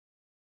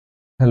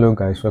Hello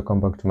guys, welcome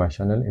back to my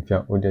channel. If you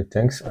are old,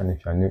 thanks, and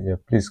if you are new here,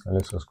 please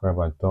kindly subscribe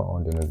and turn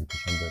on the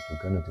notification bell to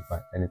get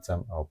notified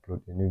anytime I upload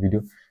a new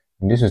video.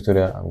 In this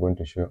tutorial, I'm going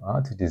to show you how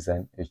to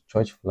design a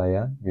church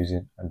flyer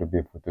using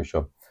Adobe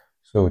Photoshop.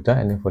 So without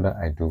any further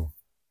ado,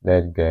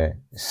 let's get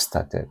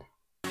started.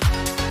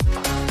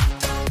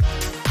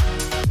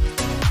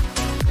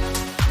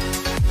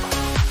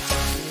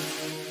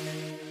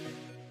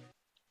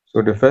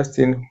 So the first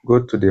thing,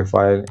 go to the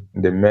file,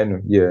 the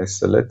menu here,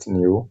 select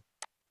new.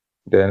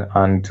 Then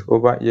and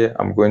over here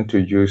I'm going to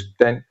use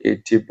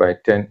 1080 by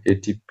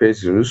 1080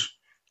 pixels.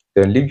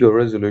 Then leave your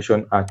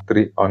resolution at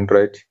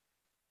 300.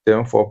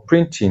 Then for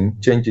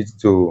printing, change it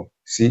to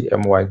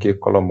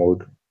CMYK color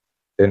mode.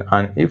 Then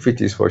and if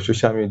it is for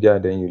social media,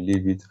 then you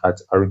leave it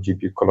at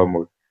RGB color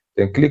mode.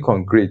 Then click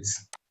on Create.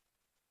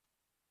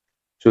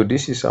 So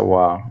this is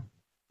our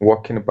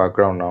working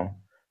background now.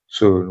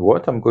 So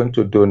what I'm going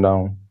to do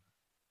now,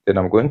 then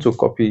I'm going to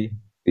copy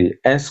the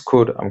S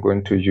code I'm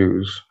going to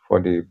use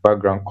for the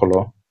background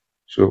color.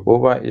 So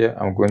over here,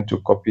 I'm going to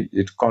copy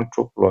it,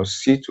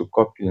 Ctrl+C to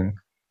copy,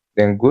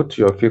 then go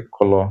to your fill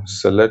color,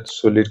 select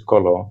solid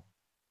color,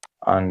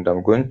 and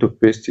I'm going to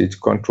paste it,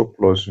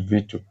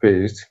 Ctrl+V to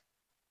paste.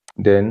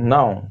 Then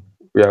now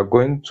we are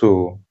going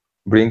to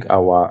bring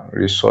our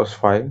resource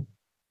file,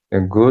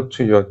 then go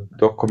to your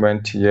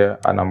document here,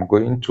 and I'm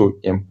going to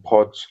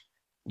import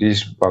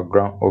this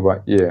background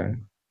over here,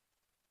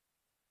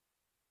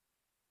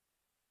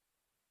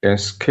 then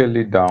scale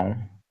it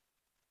down.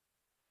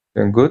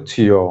 Then go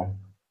to your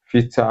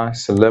filter,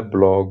 select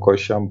blur,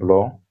 Gaussian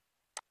blur,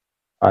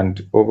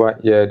 and over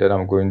here then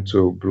I'm going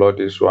to blur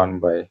this one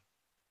by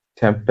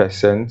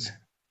 10%.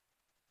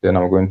 Then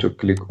I'm going to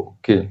click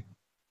OK.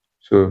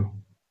 So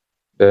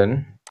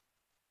then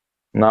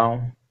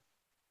now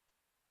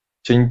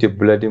change the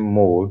blending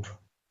mode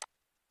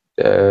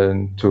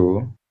then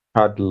to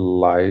hard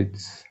light.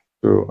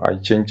 So I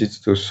change it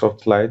to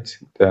soft light.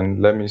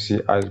 Then let me see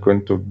how it's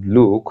going to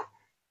look.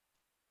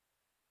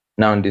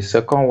 Now the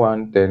second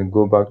one, then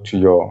go back to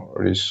your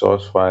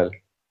resource file,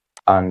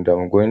 and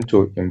I'm going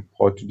to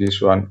import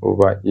this one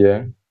over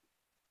here.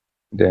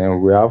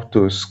 Then we have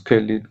to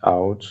scale it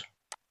out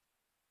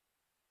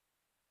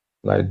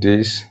like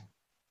this,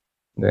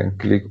 then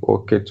click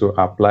OK to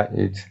apply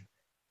it,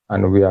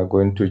 and we are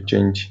going to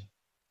change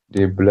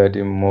the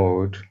blending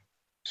mode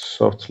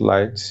soft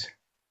light.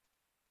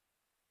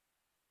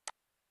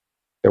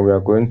 Then we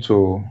are going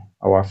to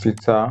our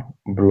filter,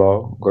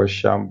 blur,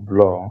 Gaussian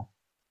blur,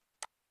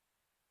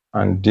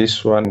 and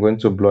this one I'm going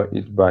to blur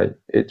it by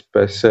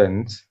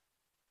 8%.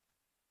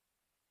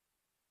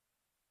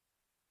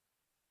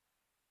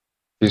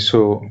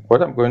 So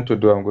what I'm going to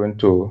do, I'm going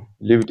to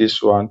leave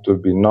this one to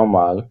be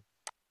normal,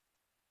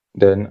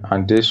 then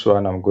and this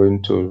one I'm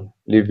going to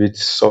leave it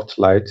soft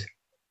light,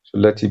 so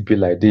let it be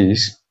like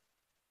this.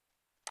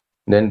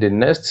 Then the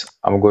next,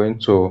 I'm going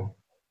to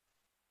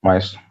my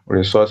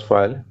resource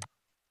file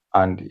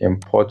and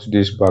import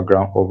this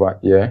background over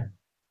here.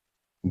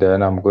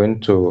 Then I'm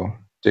going to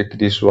take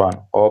this one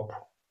up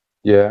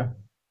here,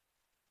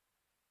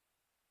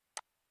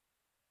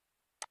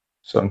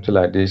 something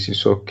like this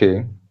is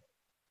okay.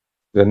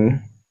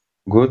 Then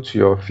go to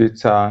your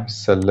filter,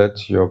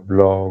 select your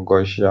blur,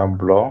 Gaussian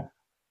blur,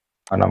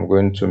 and I'm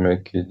going to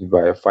make it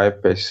by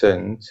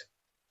 5%,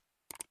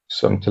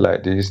 something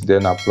like this.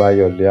 Then apply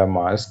your layer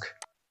mask,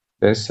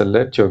 then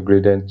select your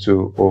gradient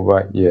tool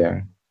over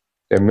here,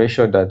 then make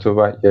sure that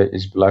over here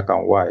is black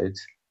and white.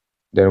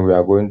 Then we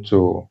are going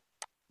to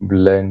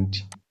blend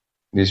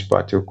this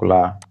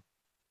particular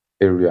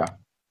area.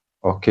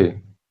 Okay,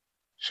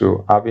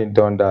 so having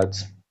done that,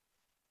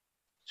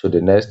 so the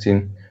next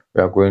thing,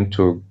 we are going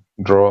to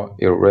draw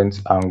a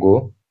rent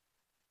angle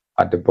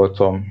at the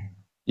bottom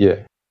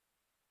here,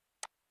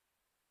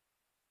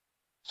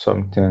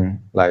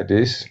 something like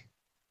this.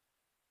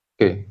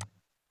 Okay,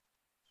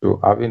 so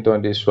having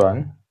done this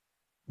one,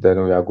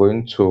 then we are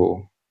going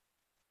to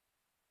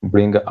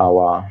bring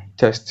our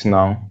text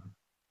now.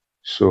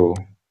 So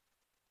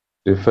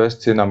the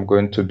first thing I'm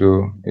going to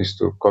do is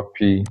to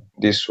copy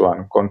this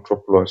one,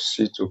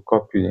 Ctrl+C to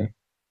copy.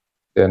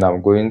 Then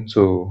I'm going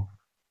to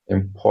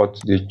import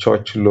the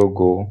church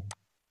logo.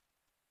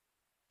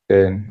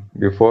 Then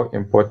before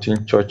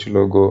importing church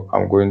logo,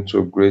 I'm going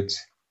to create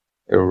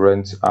a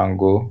rent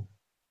angle,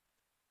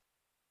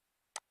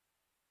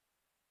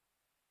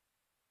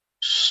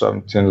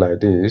 something like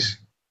this.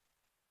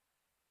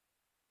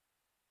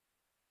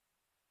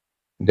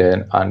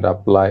 Then and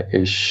apply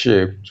a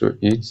shape to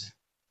it,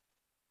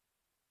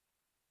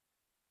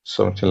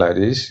 something like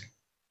this.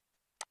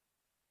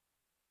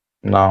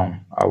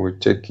 Now I will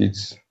take it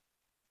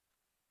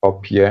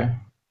up here,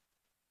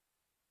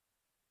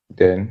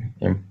 then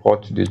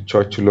import the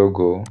church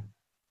logo.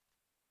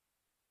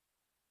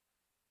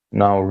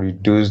 Now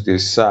reduce the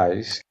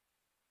size,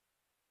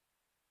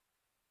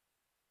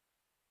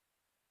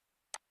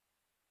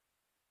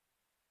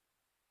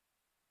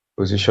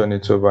 position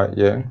it over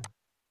here.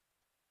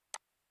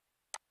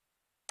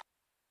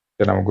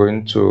 Then I'm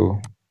going to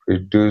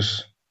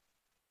reduce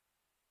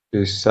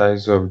the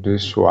size of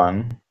this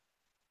one.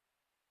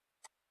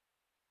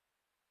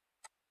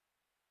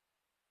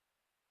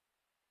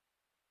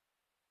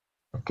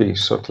 Okay,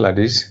 something like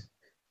this.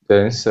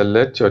 Then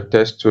select your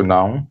text tool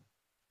now.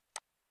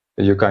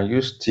 You can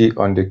use T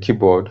on the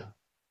keyboard,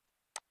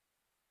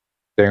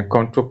 then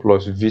Ctrl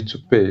plus V to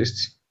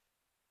paste.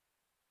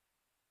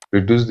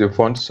 Reduce the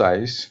font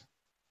size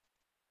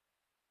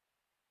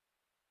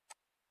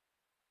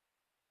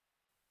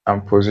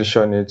and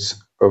position it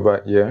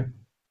over here.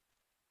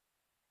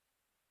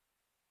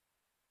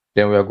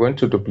 Then we are going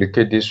to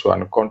duplicate this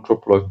one,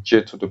 Ctrl plus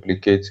J to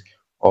duplicate,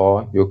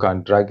 or you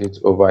can drag it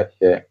over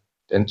here.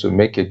 Then to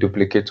make a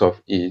duplicate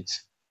of it,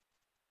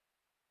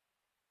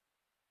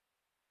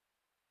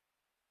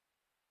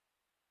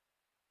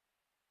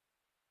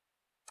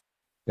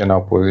 then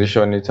I'll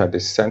position it at the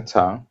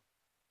center.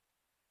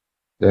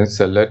 Then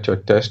select your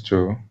text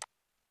tool.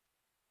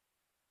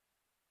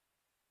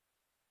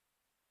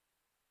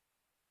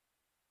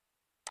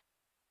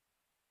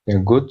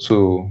 Then go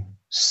to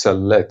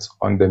select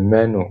on the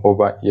menu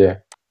over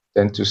here.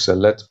 Then to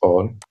select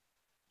all.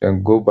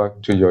 Then go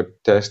back to your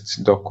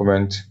text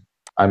document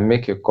and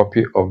make a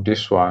copy of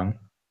this one.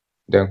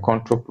 Then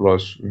Ctrl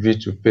plus V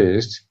to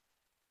paste.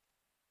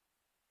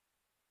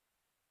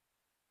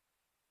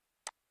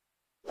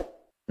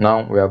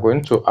 Now we are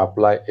going to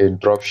apply a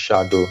drop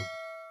shadow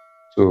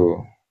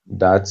to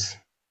that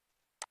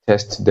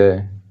text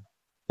there.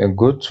 Then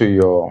go to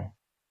your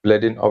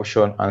blending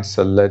option and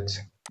select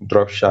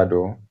drop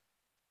shadow.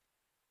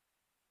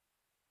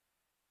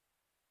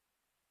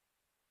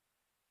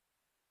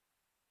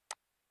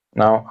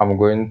 Now I'm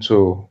going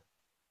to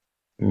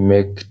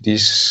make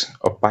this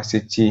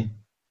opacity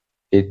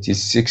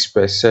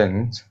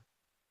 86%,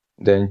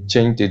 then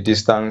change the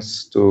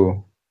distance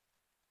to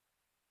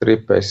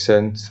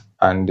 3%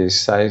 and the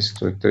size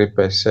to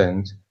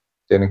 3%,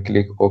 then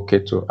click OK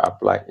to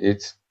apply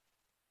it.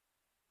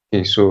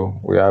 Okay, so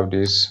we have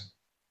this.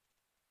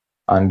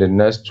 And the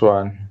next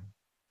one,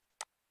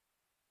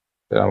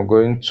 then I'm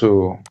going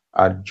to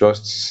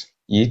adjust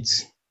it,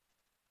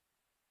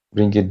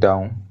 bring it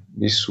down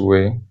this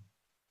way.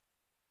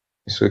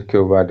 It's okay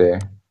over there.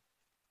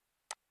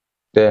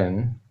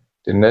 Then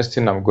the next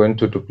thing, I'm going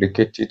to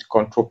duplicate it,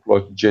 Ctrl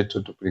plus J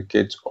to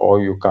duplicate,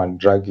 or you can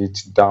drag it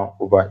down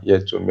over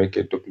here to make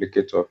a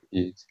duplicate of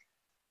it.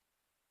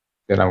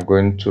 Then I'm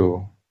going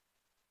to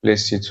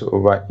place it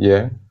over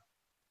here,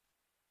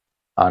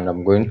 and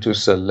I'm going to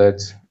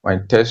select my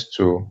text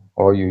tool,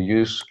 or you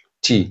use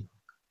T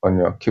on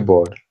your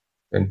keyboard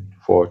and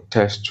for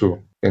text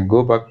tool. Then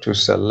go back to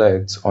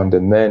select on the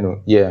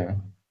menu here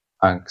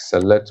and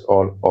select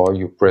all, or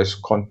you press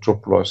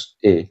Ctrl plus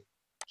A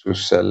to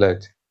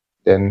select.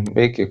 Then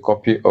make a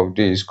copy of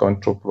this,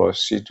 Ctrl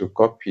plus C to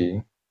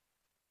copy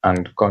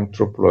and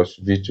Ctrl plus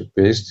V to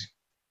paste.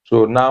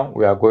 So now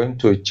we are going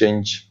to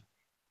change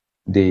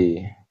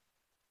the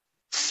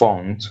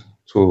font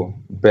to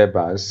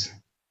Bebas.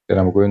 Then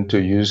I'm going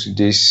to use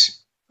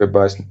this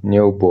Bebas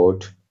new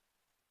board.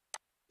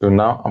 So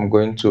now I'm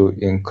going to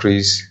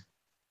increase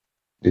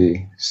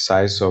the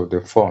size of the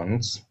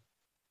font,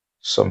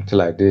 something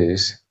like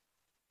this.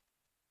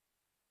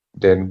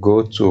 Then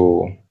go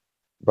to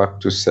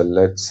back to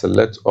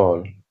select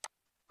all,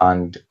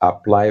 and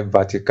apply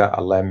vertical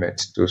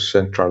alignment to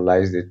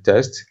centralize the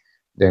text.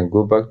 Then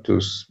go back to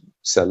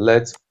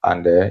select,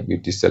 and you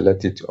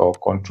deselect it, or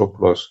Ctrl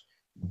plus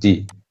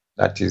D.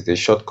 That is the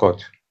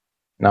shortcut.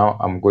 Now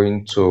I'm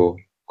going to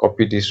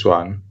copy this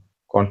one,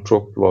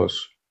 Ctrl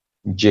plus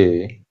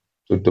J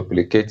to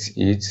duplicate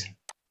it.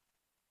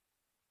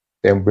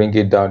 Then bring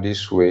it down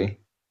this way.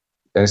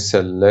 Then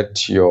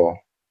select your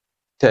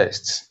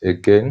text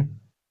again.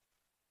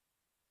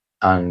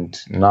 And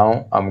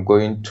now I'm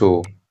going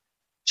to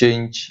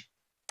change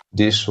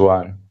this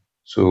one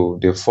to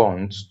the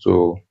font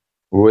to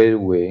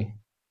Raleway,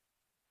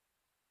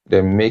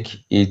 then make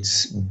it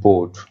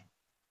bold.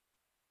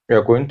 We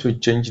are going to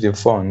change the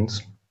font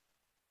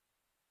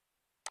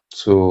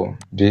to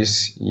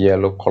this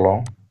yellow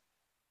color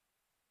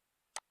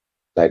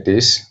like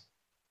this,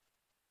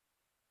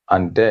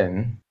 and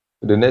then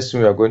the next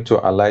thing we are going to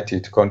highlight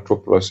it,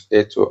 Ctrl plus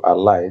A to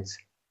highlight.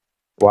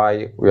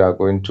 Why we are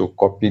going to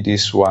copy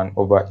this one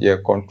over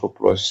here, Ctrl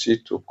plus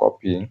C to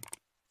copy,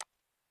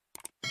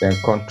 then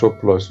Ctrl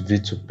plus V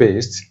to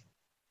paste.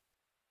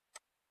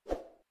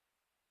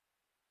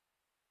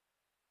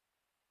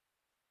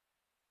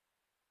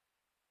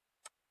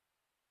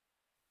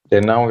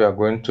 Then now we are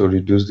going to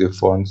reduce the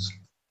font,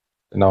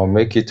 and I'll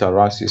make it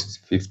around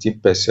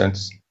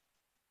 15%.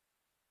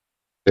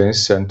 Then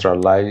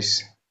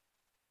centralize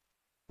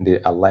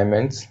the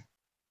alignment.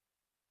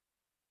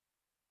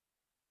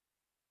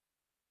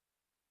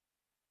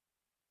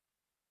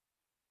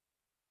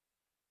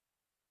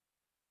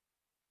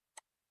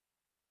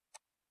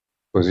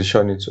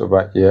 Position it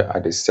over here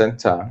at the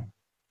center.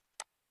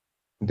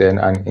 Then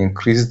and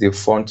increase the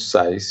font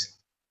size,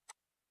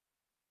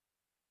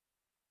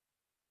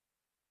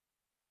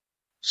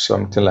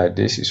 something like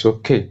this is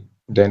okay.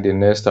 Then the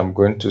next, I'm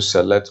going to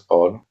select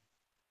all,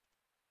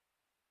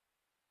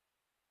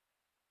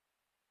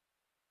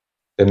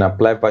 then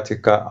apply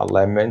vertical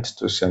alignment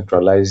to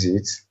centralize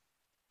it.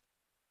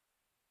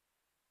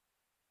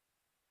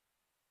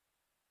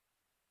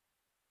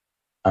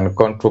 and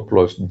Ctrl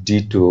plus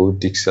D to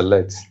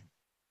deselect.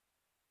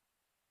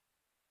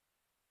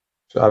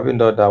 So having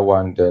done that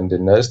one, then the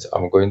next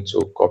I'm going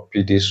to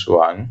copy this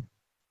one,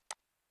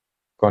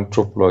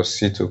 Ctrl plus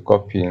C to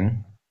copy,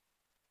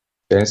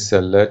 then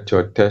select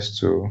your text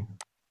tool,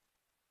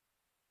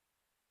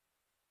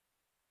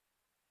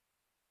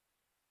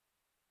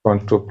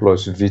 Ctrl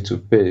plus V to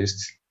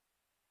paste,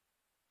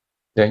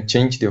 then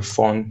change the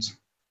font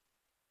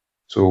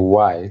to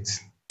white,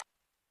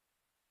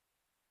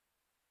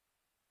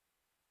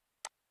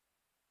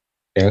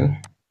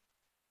 then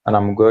and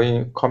I'm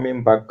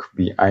coming back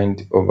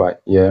behind over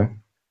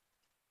here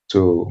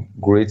to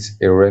create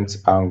a rent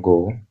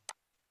angle.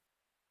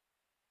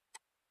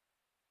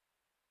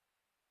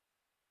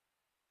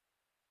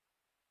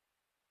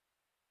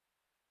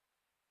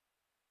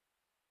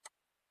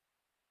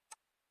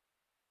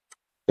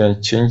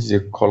 Then change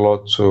the color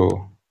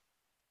to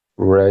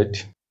red.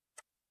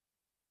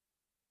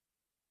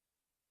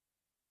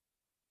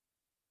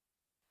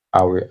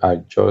 I will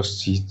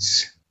adjust it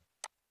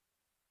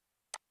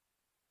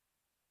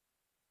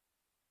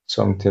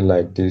something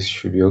like this,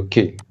 should be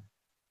okay.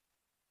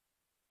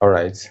 All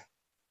right,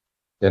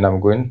 then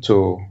I'm going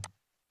to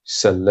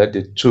select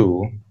the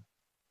tool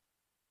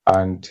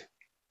and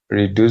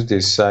reduce the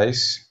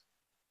size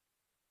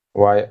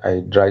while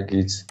I drag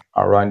it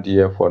around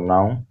here for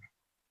now.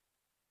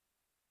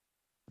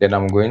 Then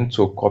I'm going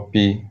to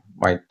copy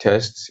my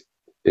text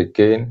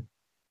again,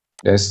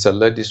 then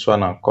select this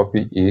one and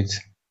copy it,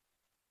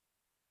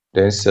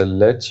 then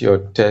select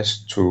your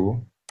text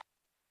tool,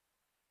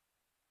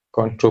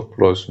 Ctrl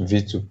plus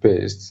V to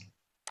paste,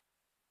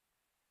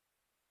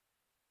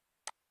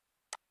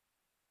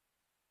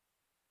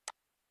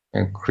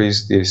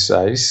 increase the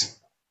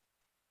size,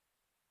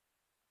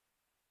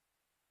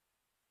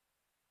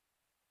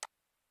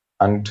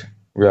 and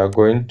we are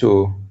going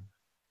to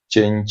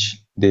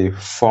change the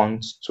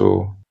font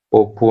to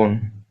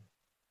Open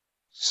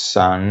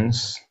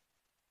Sans,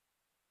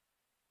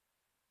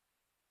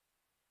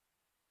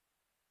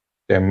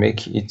 then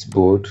make it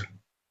bold.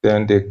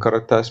 Then the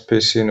character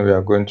spacing we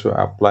are going to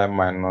apply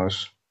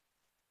minus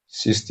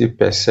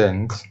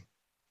 60%,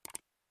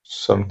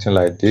 something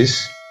like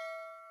this,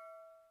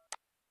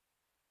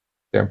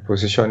 then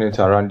position it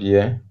around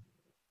here.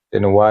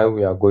 Then while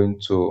we are going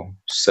to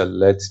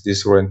select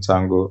this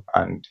rectangle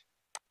and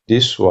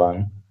this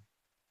one,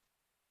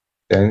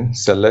 then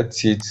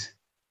select it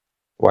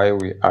while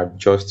we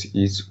adjust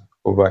it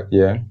over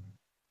here.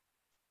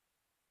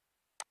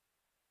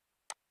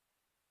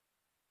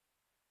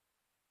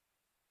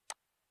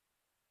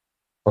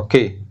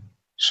 Okay,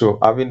 so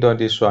having done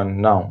this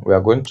one, now we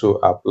are going to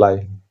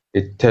apply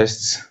a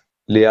text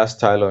layer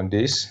style on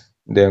this.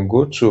 Then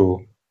go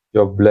to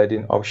your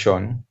blending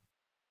option,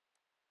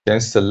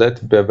 then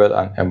select bevel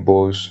and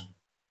emboss,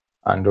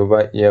 and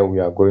over here we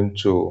are going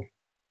to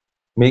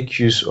make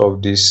use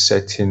of this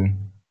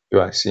setting you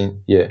are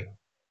seeing here.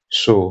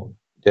 So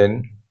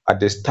then at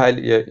the style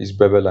here is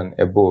bevel and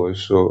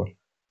emboss, so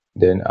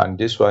then and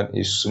this one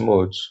is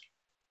smooth,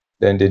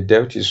 then the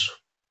depth is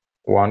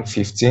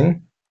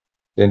 115,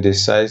 then the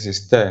size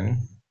is 10.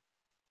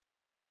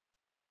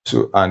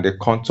 So and the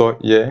contour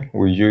here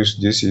we use,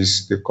 this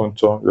is the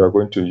contour we are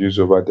going to use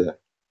over there.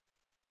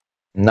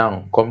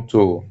 Now come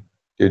to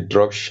the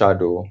drop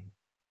shadow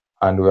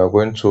and we are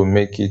going to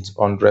make it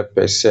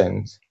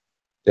 100%.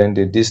 Then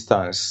the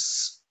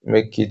distance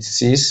make it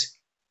 6,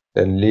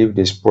 then leave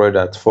the spread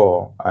at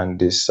 4 and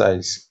the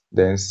size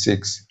then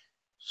 6,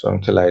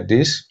 something like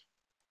this.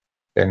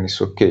 Then it's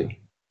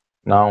okay.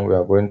 Now we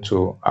are going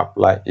to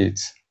apply it.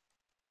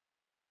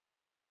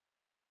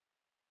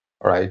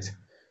 All right,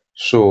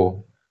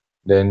 so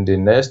then the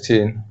next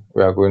thing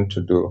we are going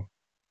to do,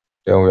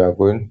 then we are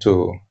going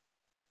to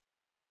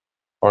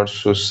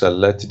also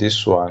select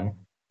this one,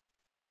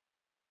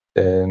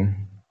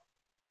 then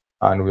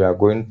and we are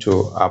going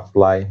to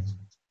apply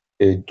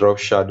a drop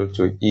shadow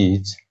to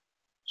it.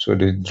 So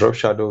the drop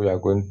shadow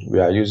we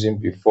are using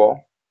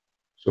before,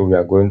 so we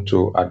are going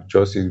to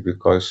adjust it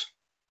because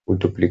we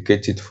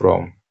duplicate it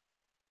from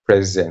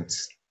present.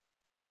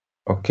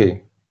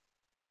 Okay,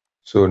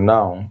 so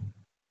now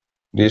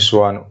this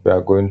one we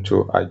are going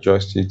to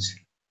adjust it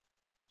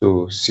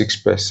to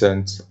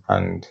 6%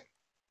 and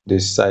the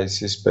size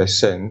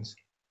 6%.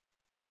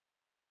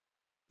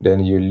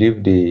 Then you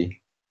leave the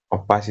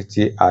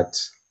opacity at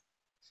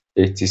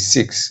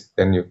 86,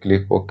 then you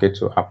click OK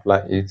to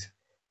apply it.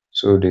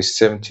 So the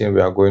same thing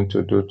we are going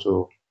to do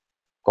to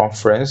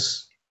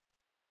conference.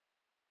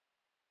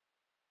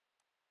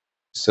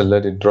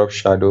 Select the drop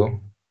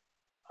shadow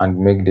and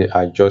make the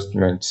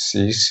adjustment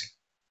 6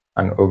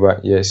 and over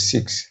here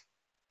 6.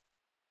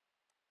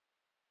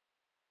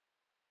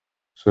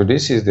 So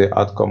this is the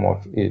outcome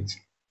of it.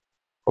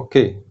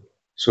 Okay,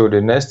 so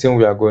the next thing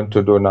we are going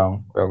to do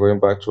now, we are going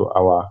back to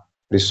our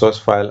resource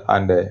file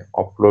and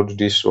upload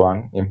this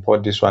one,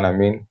 import this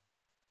one,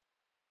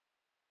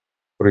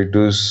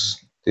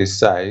 reduce the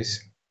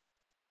size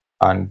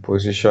and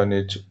position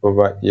it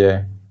over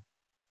here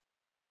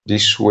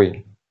this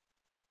way.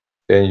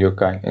 Then you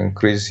can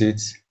increase it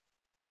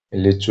a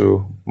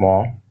little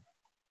more.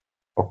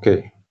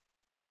 Okay,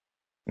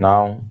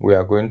 now we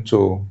are going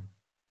to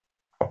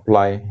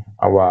apply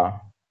our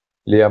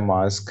layer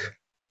mask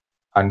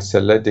and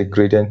select the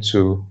gradient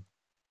tool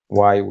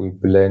while we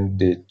blend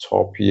the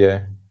top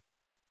here.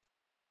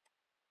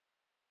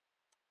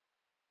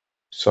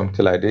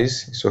 Something like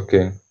this, it's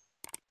okay.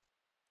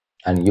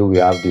 And you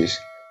will have this.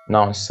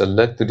 Now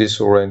select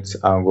this orange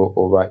and go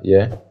over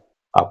here,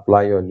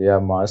 apply your layer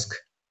mask,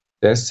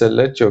 then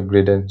select your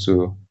gradient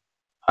tool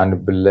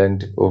and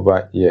blend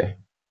over here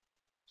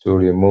to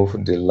remove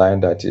the line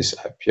that is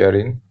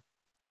appearing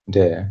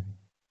there.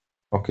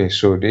 Okay,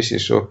 so this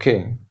is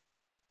okay.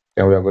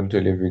 Then we are going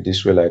to leave it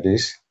this way like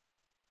this.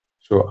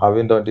 So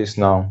having done this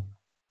now,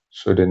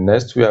 so the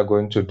next we are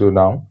going to do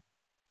now,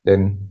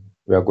 then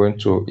we are going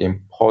to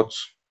import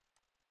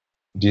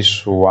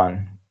this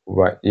one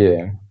over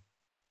here,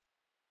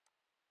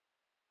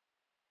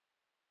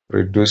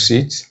 reduce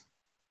it,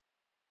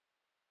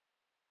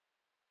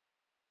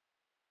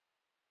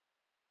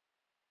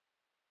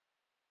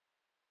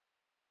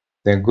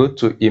 then go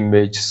to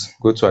image,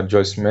 go to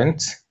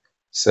adjustment,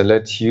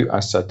 select hue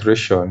and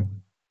saturation,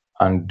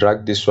 and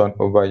drag this one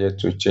over here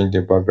to change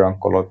the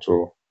background color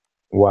to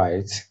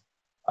white.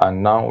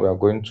 And now we are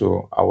going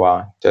to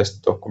our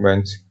test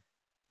document,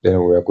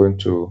 then we are going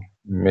to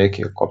make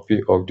a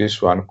copy of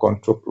this one,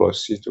 Ctrl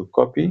plus C to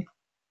copy.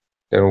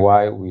 Then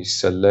while we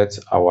select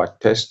our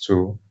text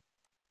tool,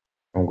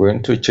 I'm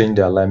going to change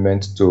the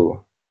alignment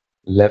to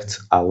left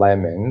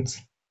alignment,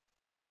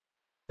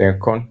 then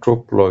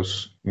Ctrl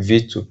plus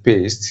V to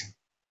paste.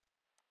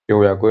 Then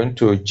we are going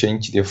to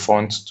change the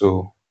font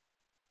to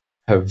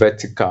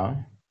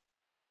Helvetica,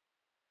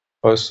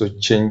 also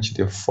change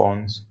the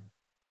font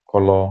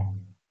color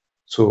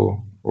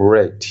to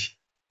red.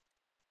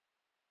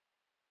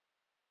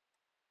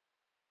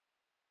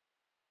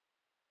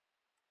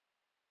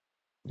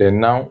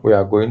 Then now we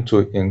are going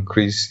to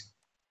increase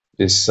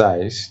the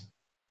size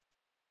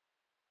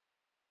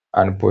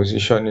and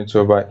position it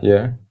over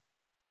here.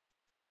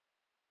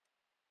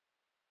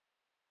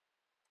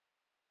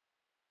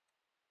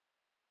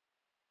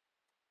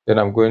 Then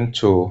I'm going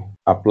to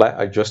apply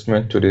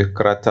adjustment to the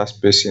character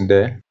spacing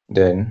there,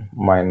 then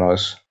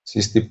minus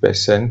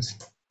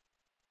 60%.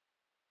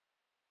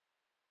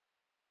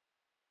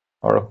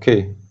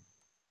 Okay,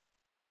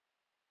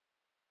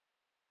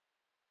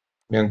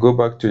 then go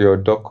back to your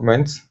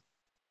document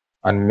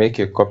and make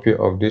a copy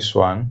of this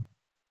one.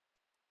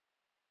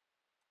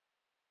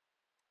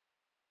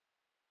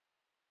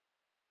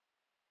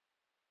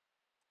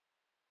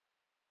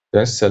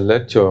 Then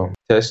select your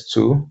text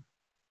tool,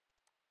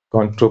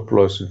 Ctrl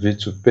plus V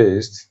to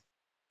paste,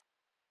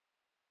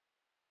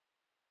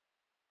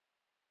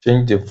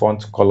 change the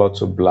font color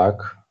to black.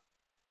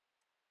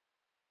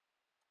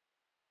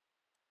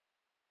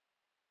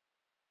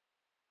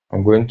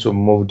 I'm going to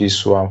move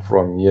this one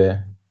from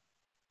here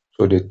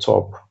to the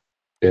top,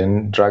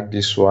 then drag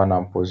this one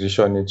and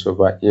position it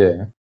over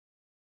here.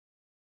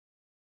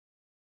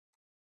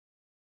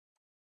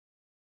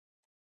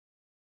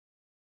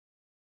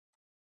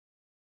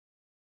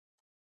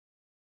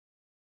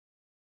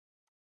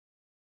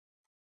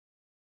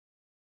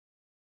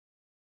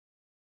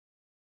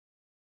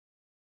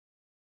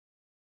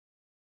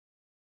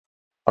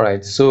 All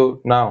right,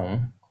 so now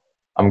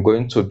I'm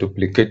going to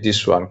duplicate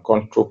this one,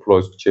 Ctrl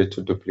plus J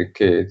to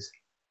duplicate,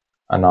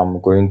 and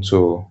I'm going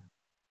to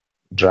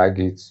drag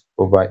it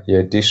over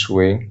here this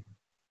way.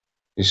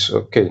 It's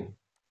okay.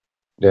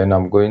 Then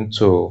I'm going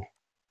to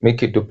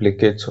make a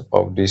duplicate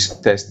of this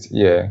text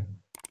here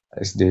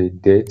as the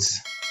date,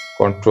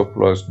 Ctrl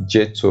plus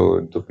J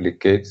to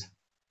duplicate,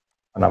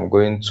 and I'm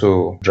going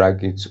to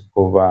drag it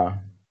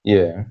over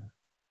here.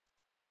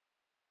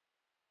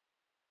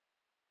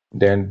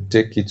 Then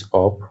take it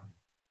up.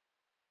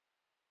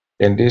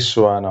 In this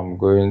one, I'm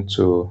going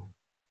to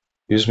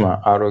use my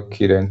arrow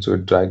key then to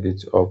drag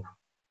it up.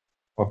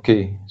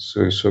 Okay,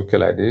 so it's okay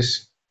like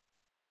this.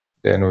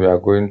 Then we are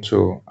going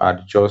to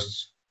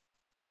adjust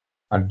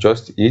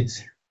it,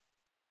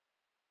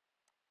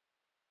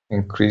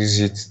 increase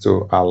it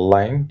to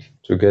align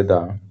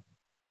together.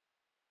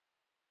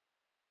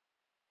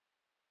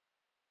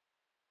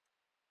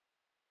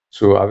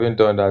 So having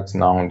done that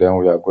now, then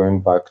we are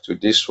going back to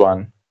this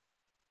one,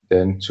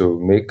 then to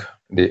make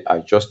the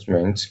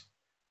adjustment.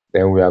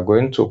 Then we are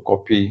going to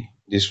copy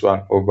this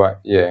one over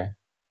here,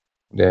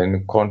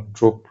 then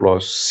Ctrl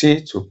plus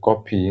C to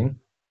copy,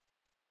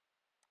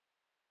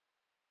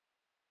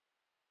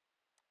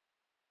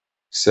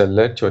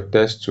 select your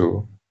text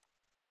tool,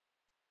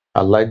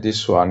 highlight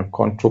this one,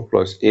 Ctrl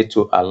plus A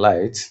to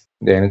highlight,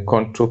 then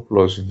Ctrl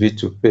plus V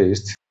to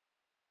paste.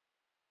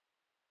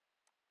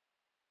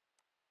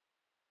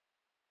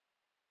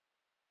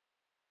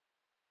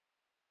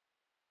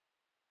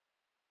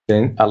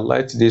 Then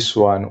highlight this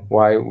one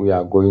while we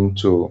are going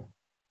to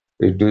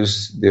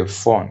reduce the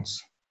font.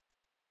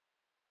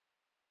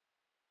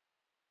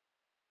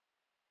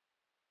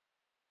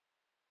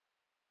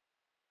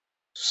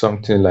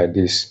 Something like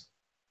this.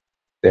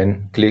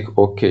 Then click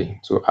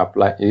OK to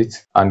apply it,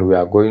 and we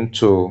are going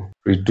to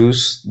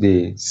reduce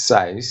the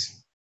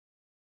size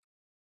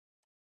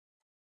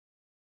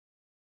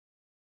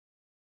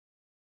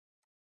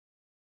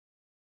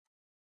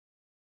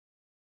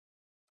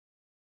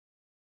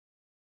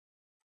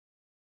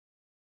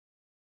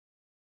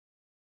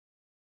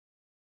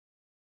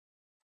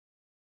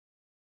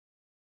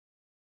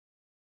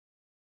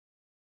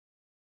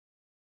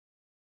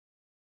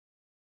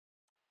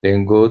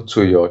Then go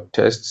to your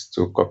text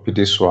to copy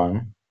this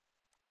one,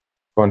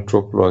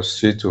 Ctrl plus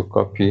C to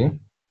copy.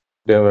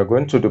 Then we're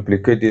going to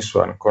duplicate this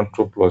one,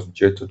 Ctrl plus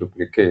J to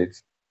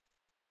duplicate.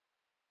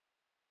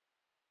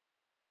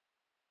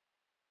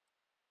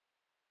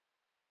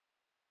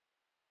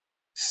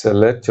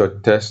 Select your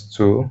text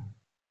tool.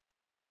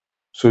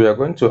 So we are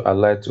going to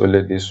highlight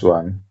only this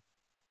one,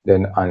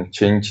 then and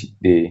change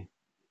the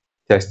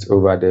text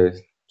over there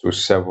to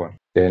 7.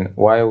 Then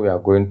while we are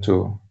going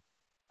to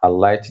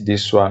highlight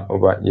this one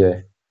over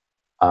here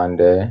and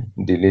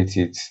delete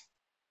it,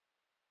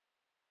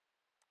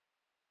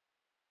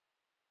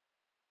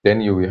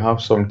 then you will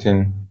have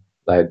something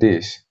like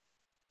this.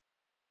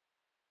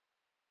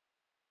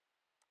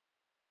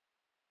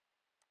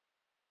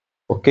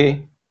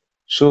 Okay,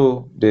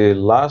 so the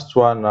last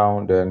one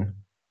now, then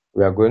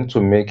we are going to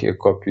make a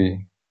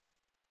copy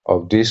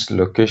of this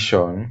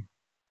location.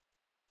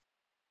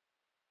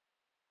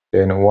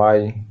 Then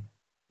why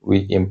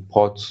we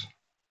import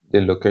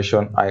the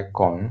location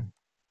icon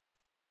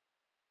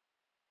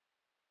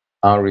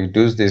and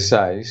reduce the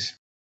size.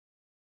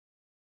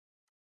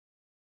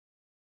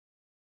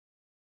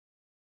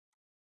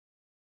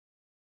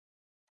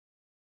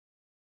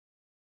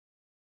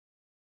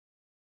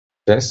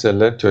 Then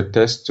select your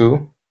text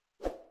tool,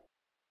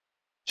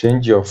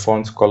 change your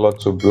font color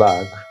to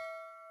black.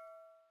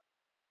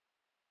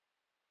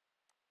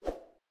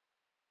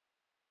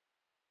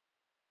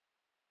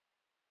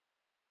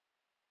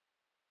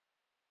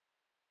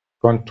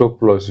 Ctrl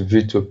plus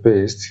V to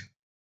paste.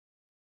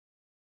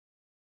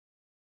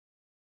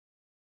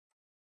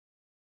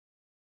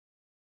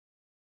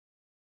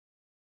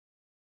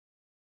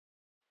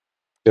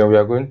 Then we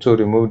are going to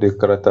remove the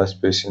character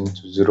spacing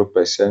to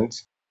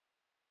 0%.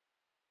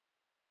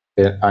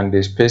 Then and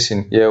the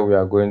spacing here we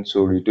are going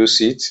to reduce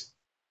it.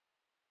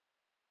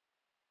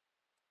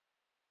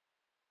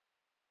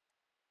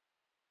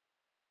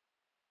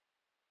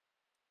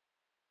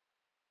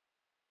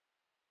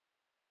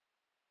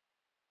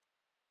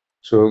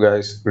 So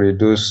guys,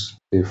 reduce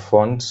the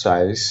font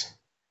size.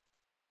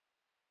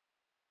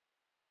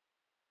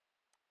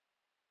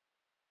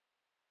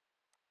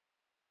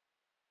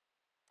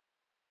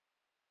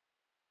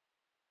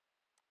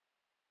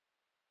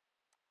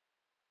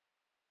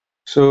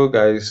 So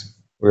guys,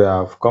 we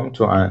have come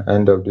to an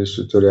end of this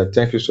tutorial.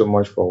 Thank you so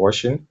much for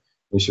watching.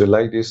 If you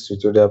like this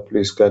tutorial,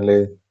 please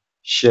kindly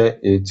share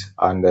it,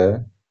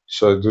 and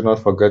so do not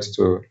forget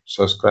to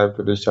subscribe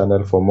to this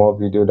channel for more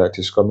video that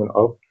is coming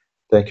up.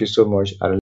 Thank you so much.